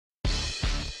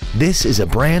This is a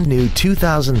brand new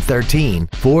 2013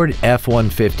 Ford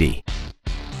F-150.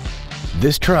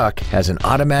 This truck has an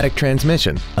automatic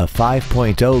transmission, a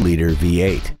 5.0-liter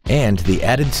V8, and the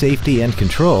added safety and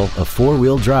control of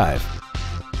four-wheel drive.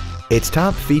 Its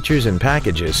top features and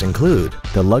packages include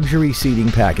the luxury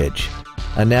seating package,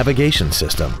 a navigation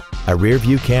system, a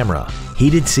rear-view camera,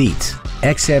 heated seats,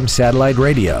 XM satellite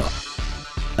radio,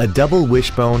 a double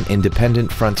wishbone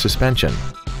independent front suspension,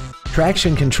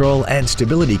 traction control and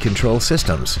stability control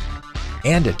systems,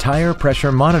 and a tire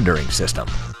pressure monitoring system.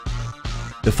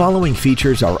 The following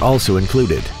features are also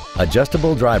included: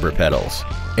 adjustable driver pedals,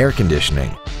 air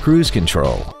conditioning, cruise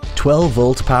control,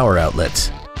 12-volt power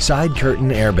outlets, side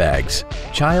curtain airbags,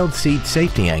 child seat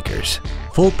safety anchors,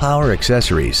 full power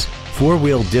accessories,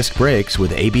 four-wheel disc brakes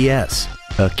with ABS,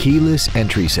 a keyless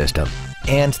entry system,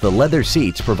 and the leather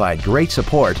seats provide great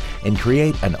support and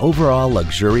create an overall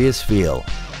luxurious feel.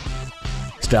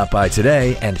 Stop by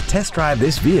today and test drive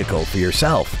this vehicle for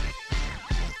yourself.